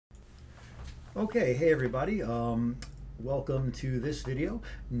Okay, hey everybody. Welcome to this video.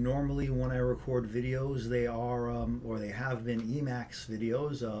 Normally when I record videos, they are, or they have been Emacs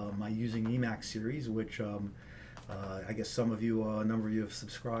videos, my Using Emacs series, which I guess some of you, a number of you have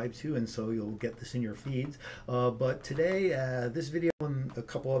subscribed to, and so you'll get this in your feeds. But today, this video and a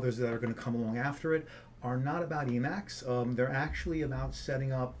couple others that are going to come along after it are not about Emacs. They're actually about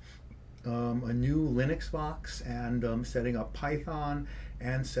setting up a new Linux box and setting up Python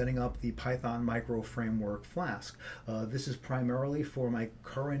and setting up the Python micro framework Flask. This is primarily for my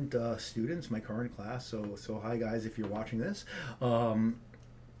current students, my current class. So hi guys, if you're watching this. We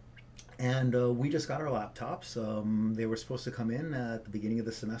just got our laptops. They were supposed to come in at the beginning of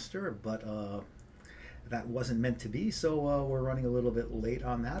the semester, but that wasn't meant to be, so we're running a little bit late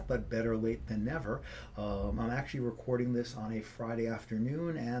on that, but better late than never. I'm actually recording this on a Friday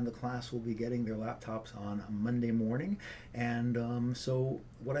afternoon, and the class will be getting their laptops on Monday morning. And so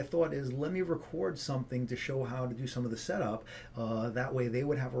what I thought is, let me record something to show how to do some of the setup. That way they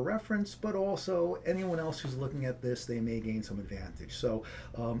would have a reference, but also anyone else who's looking at this, they may gain some advantage. So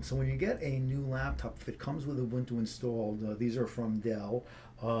when you get a new laptop, if it comes with Ubuntu installed, these are from Dell,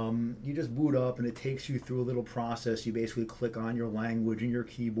 you just boot up and it takes you through a little process. You basically click on your language and your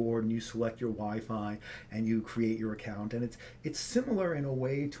keyboard and you select your Wi-Fi and you create your account. And it's similar in a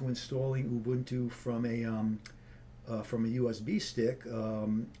way to installing Ubuntu from a USB stick.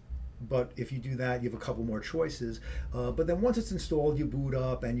 But if you do that, you have a couple more choices. But then once it's installed, you boot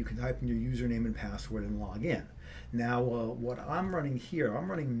up and you can type in your username and password and log in. Now, what I'm running here, I'm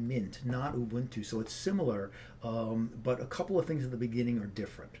running Mint, not Ubuntu, so it's similar, but a couple of things at the beginning are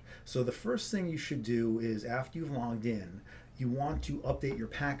different. So the first thing you should do is, after you've logged in, you want to update your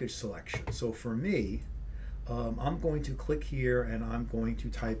package selection. So for me, I'm going to click here and I'm going to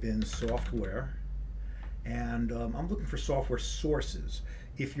type in software, and I'm looking for software sources.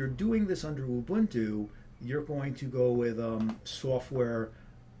 If you're doing this under Ubuntu, you're going to go with software.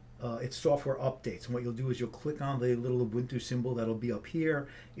 It's software updates, and what you'll do is you'll click on the little Ubuntu symbol that'll be up here.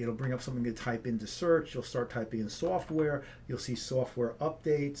 It'll bring up something to type into search. You'll start typing in software. You'll see software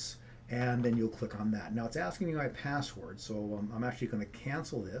updates, and then you'll click on that. Now it's asking me my password, so I'm actually going to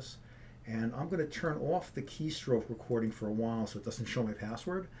cancel this, and I'm going to turn off the keystroke recording for a while so it doesn't show my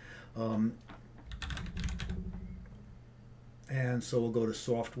password. And so we'll go to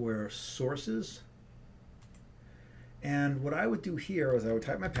software sources. And what I would do here is I would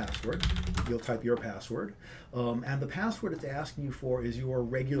type my password. You'll type your password. And the password it's asking you for is your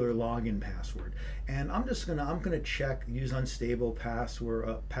regular login password. And I'm gonna check use unstable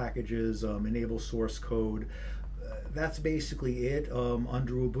password packages, enable source code. That's basically it.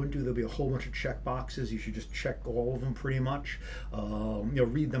 Under Ubuntu, there'll be a whole bunch of check boxes. You should just check all of them pretty much.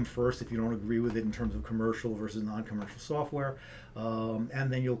 Read them first if you don't agree with it in terms of commercial versus non-commercial software. And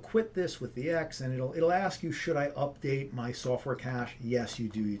then you'll quit this with the X, and it'll ask you, should I update my software cache? Yes, you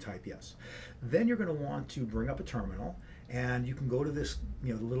do. You type yes. Then you're going to want to bring up a terminal, and you can go to this,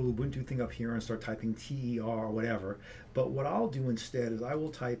 the little Ubuntu thing up here and start typing TER or whatever. But what I'll do instead is I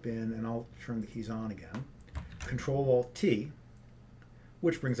will type in, and I'll turn the keys on again, Control-Alt-T,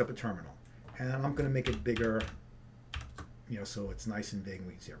 which brings up a terminal. And I'm going to make it bigger, so it's nice and big and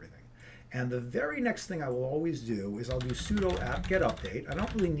we can see everything. And the very next thing I will always do is I'll do sudo apt-get update. I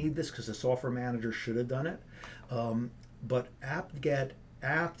don't really need this because the software manager should have done it. But apt-get,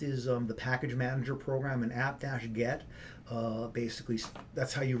 apt is the package manager program, and apt-get basically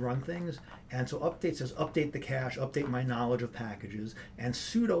that's how you run things. And so update says update the cache, update my knowledge of packages, and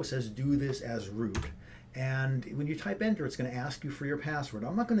sudo says do this as root. And when you type enter, it's going to ask you for your password.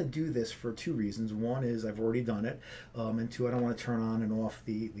 I'm not going to do this for two reasons. One is I've already done it, and two, I don't want to turn on and off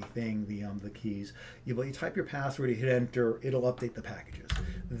the keys. But you type your password, you hit enter, it'll update the packages.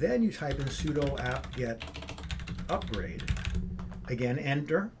 Then you type in sudo apt-get upgrade. Again,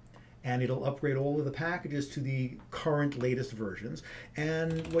 enter, and it'll upgrade all of the packages to the current latest versions.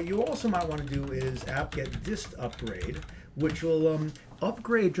 And what you also might want to do is apt-get dist upgrade, which will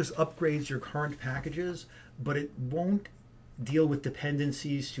upgrade just upgrades your current packages, but it won't deal with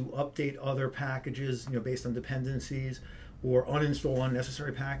dependencies to update other packages, based on dependencies, or uninstall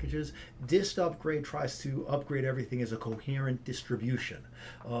unnecessary packages. Dist upgrade tries to upgrade everything as a coherent distribution,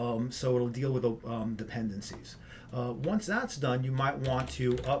 so it'll deal with dependencies. Once that's done, you might want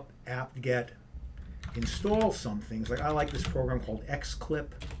to apt-get install some things. Like I like this program called Xclip,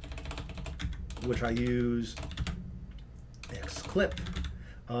 which I use. Xclip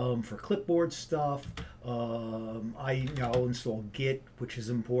for clipboard stuff. I'll install Git, which is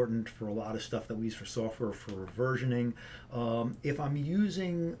important for a lot of stuff that we use for software for versioning. If I'm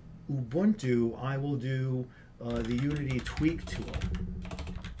using Ubuntu, I will do the Unity tweak tool.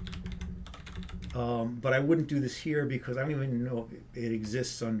 but I wouldn't do this here because I don't even know if it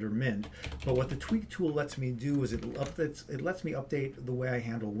exists under Mint. But what the tweak tool lets me do is it lets me update the way I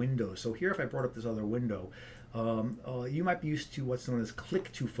handle windows. So here, if I brought up this other window, you might be used to what's known as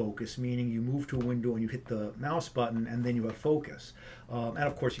click to focus, meaning you move to a window and you hit the mouse button and then you have focus. And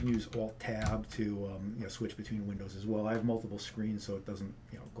of course, you can use Alt-Tab to switch between windows as well. I have multiple screens, so it doesn't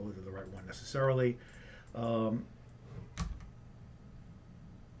go to the right one necessarily.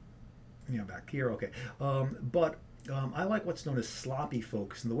 Back here, okay. I like what's known as sloppy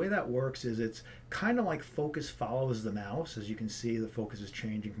focus, and the way that works is it's kind of like focus follows the mouse. As you can see, the focus is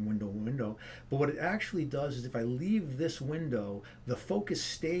changing from window to window, but what it actually does is if I leave this window, the focus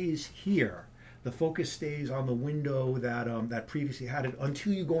stays here. The focus stays on the window that previously had it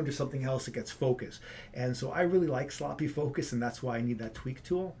until you go into something else that gets focus. And so I really like sloppy focus, and that's why I need that tweak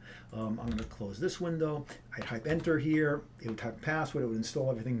tool. I'm going to close this window. I type enter here, it would type a password, it would install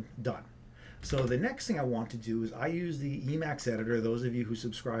everything, done. So the next thing I want to do is I use the Emacs editor. Those of you who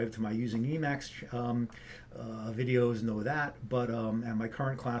subscribe to my using Emacs videos know that, but and my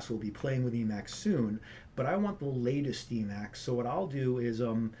current class will be playing with Emacs soon, but I want the latest Emacs. So what I'll do is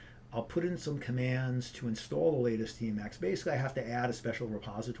I'll put in some commands to install the latest Emacs. Basically, I have to add a special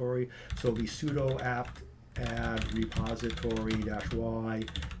repository. So it'll be sudo apt add repository -y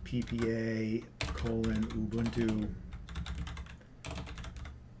ppa :ubuntu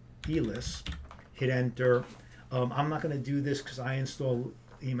elis, hit enter. I'm not going to do this because I install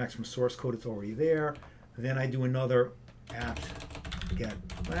Emacs from source code, it's already there. Then I do another apt get,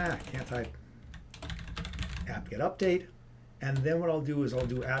 can't type, apt get update. And then what I'll do is I'll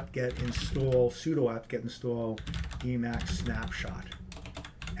do apt get install, sudo apt get install Emacs snapshot.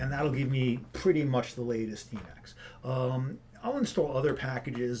 And that'll give me pretty much the latest Emacs. I'll install other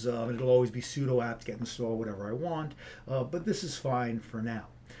packages, and it'll always be sudo apt get install whatever I want, but this is fine for now.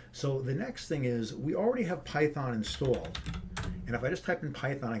 So the next thing is we already have Python installed, and if I just type in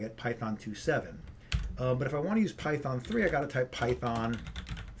Python, I get Python 2.7. But if I want to use Python 3, I got to type Python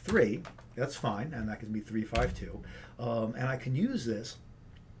 3. That's fine, and that can be 3.5.2. And I can use this,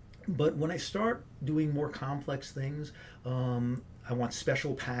 but when I start doing more complex things, I want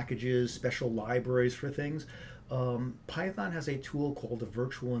special packages, special libraries for things. Python has a tool called a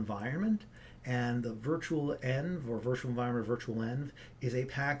virtual environment, and the virtualenv, or virtual environment virtualenv, is a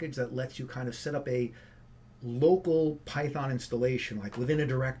package that lets you kind of set up a local Python installation, like within a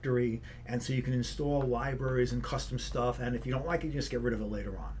directory, and so you can install libraries and custom stuff, and if you don't like it, you just get rid of it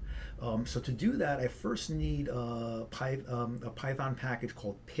later on. So to do that, I first need a Python package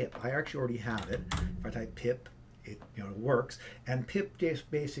called pip. I actually already have it. If I type pip, it works. And pip just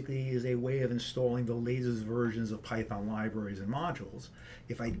basically is a way of installing the latest versions of Python libraries and modules.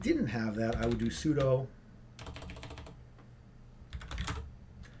 If I didn't have that, I would do sudo.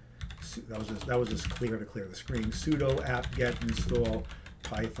 That was just clear to clear the screen. Sudo apt get install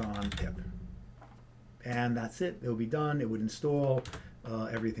Python pip, and that's it. It will be done. It would install.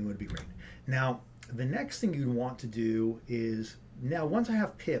 Everything would be great. Now, the next thing you'd want to do is, now once I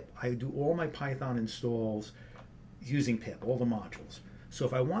have pip, I do all my Python installs using pip, all the modules. So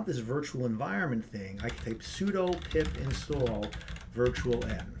if I want this virtual environment thing, I can type sudo pip install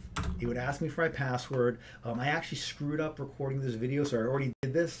virtualenv. It would ask me for my password. I actually screwed up recording this video, so I already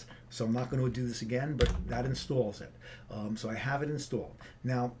did this, so I'm not going to do this again, but that installs it. So I have it installed.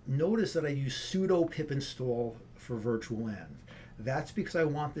 Now, notice that I use sudo pip install for virtualenv. That's because I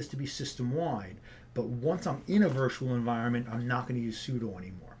want this to be system-wide, but once I'm in a virtual environment, I'm not going to use sudo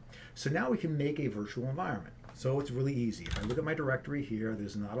anymore. So now we can make a virtual environment. So it's really easy. If I look at my directory here,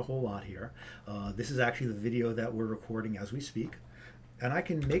 there's not a whole lot here. This is actually the video that we're recording as we speak. And I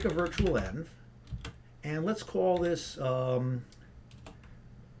can make a virtualenv, and let's call this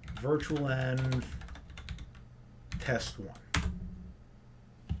virtualenv test1.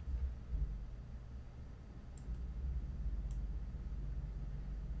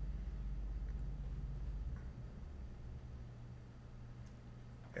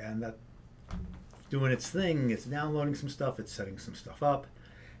 And that's doing its thing. It's downloading some stuff. It's setting some stuff up.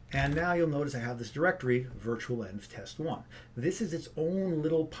 And now you'll notice I have this directory, virtualenv test1. This is its own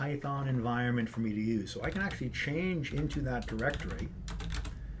little Python environment for me to use. So I can actually change into that directory.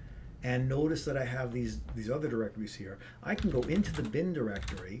 And notice that I have these other directories here. I can go into the bin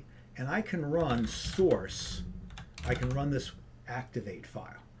directory, and I can run source. I can run this activate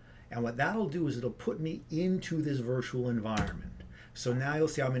file. And what that'll do is it'll put me into this virtual environment. So now you'll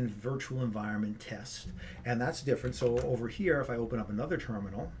see I'm in virtual environment test, and that's different. So over here, if I open up another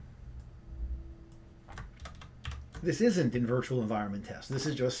terminal, this isn't in virtual environment test. This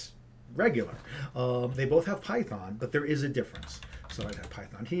is just regular. They both have Python, but there is a difference. So I type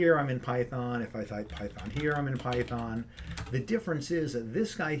Python here, I'm in Python. If I type Python here, I'm in Python. The difference is that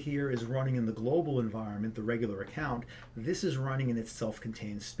this guy here is running in the global environment, the regular account. This is running in its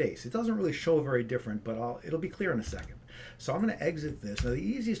self-contained space. It doesn't really show very different, but it'll be clear in a second. So I'm going to exit this. Now the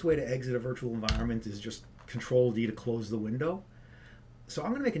easiest way to exit a virtual environment is just Control-D to close the window. So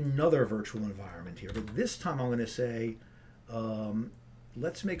I'm going to make another virtual environment here, but this time I'm going to say,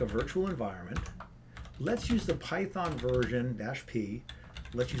 let's make a virtual environment. Let's use the Python version -p.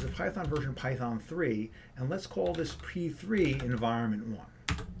 Let's use the Python version Python 3, and let's call this P3 environment 1.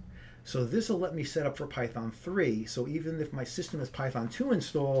 So this will let me set up for Python 3. So even if my system has Python 2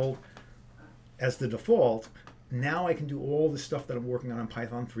 installed as the default, now I can do all the stuff that I'm working on in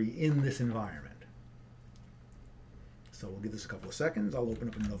Python 3 in this environment. So we'll give this a couple of seconds. I'll open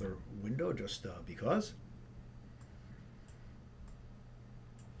up another window just because.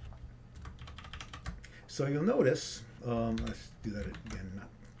 So you'll notice, let's do that again, not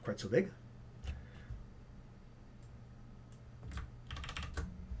quite so big.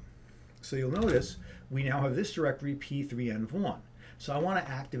 So you'll notice we now have this directory P3env1. So I want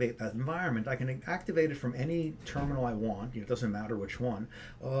to activate that environment. I can activate it from any terminal I want. It doesn't matter which one.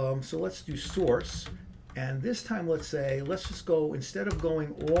 So let's do source. And this time, let's say, let's just go, instead of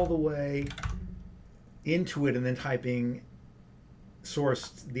going all the way into it and then typing source,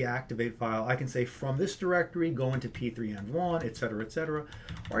 the activate file, I can say from this directory, go into P3env1, etc., etc.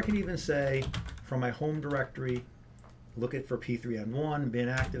 Or I can even say from my home directory, look at for P3env1, bin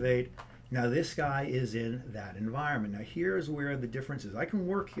activate. Now this guy is in that environment. Now here's where the difference is. I can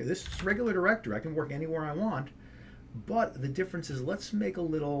work here. This is regular directory. I can work anywhere I want. But the difference is, let's make a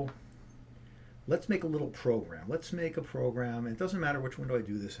little program. Let's make a program. It doesn't matter which window I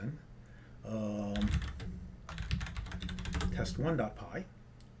do this in. Test1.py.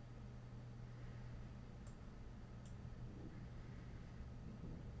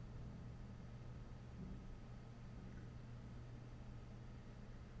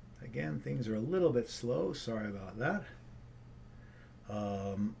 Again, things are a little bit slow. Sorry about that.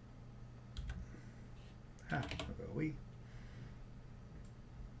 Where go we?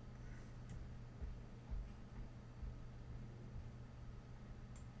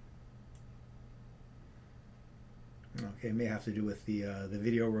 Okay, may have to do with the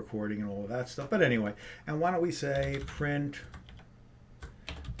video recording and all of that stuff. But anyway, and why don't we say print,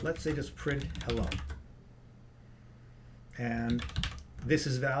 let's say just print hello. And this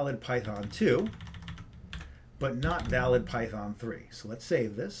is valid Python 2, but not valid Python 3. So let's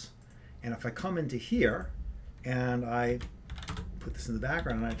save this. And if I come into here and I put this in the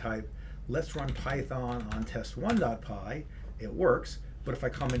background and I type, let's run Python on test1.py, it works. But if I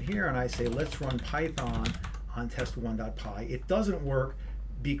come in here and I say, let's run Python on test1.py, it doesn't work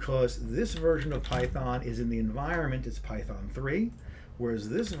because this version of Python is in the environment, it's Python 3, whereas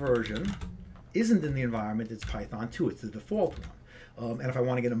this version isn't in the environment, it's Python 2, it's the default one. And if I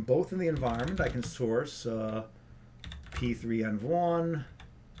want to get them both in the environment, I can source P3env1,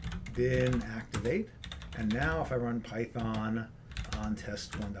 bin activate, and now if I run Python on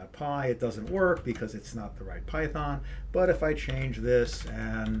test1.py, it doesn't work because it's not the right Python. But if I change this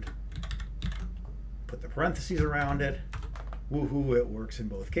and put the parentheses around it, woohoo, it works in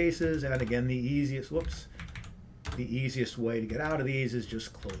both cases. And again, the easiest way to get out of these is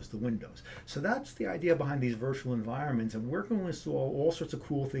just close the windows. So that's the idea behind these virtual environments, and we're going to install all sorts of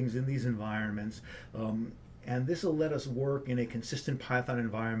cool things in these environments, and this will let us work in a consistent Python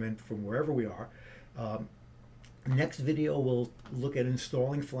environment from wherever we are. Next video, we'll look at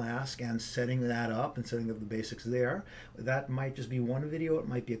installing Flask and setting that up and setting up the basics there. That might just be one video, it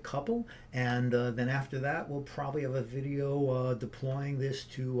might be a couple, and then after that we'll probably have a video deploying this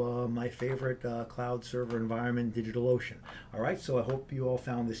to my favorite cloud server environment, DigitalOcean. All right, so I hope you all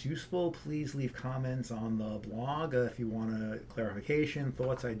found this useful. Please leave comments on the blog if you want clarification,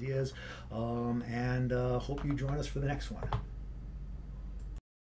 thoughts, ideas, and hope you join us for the next one.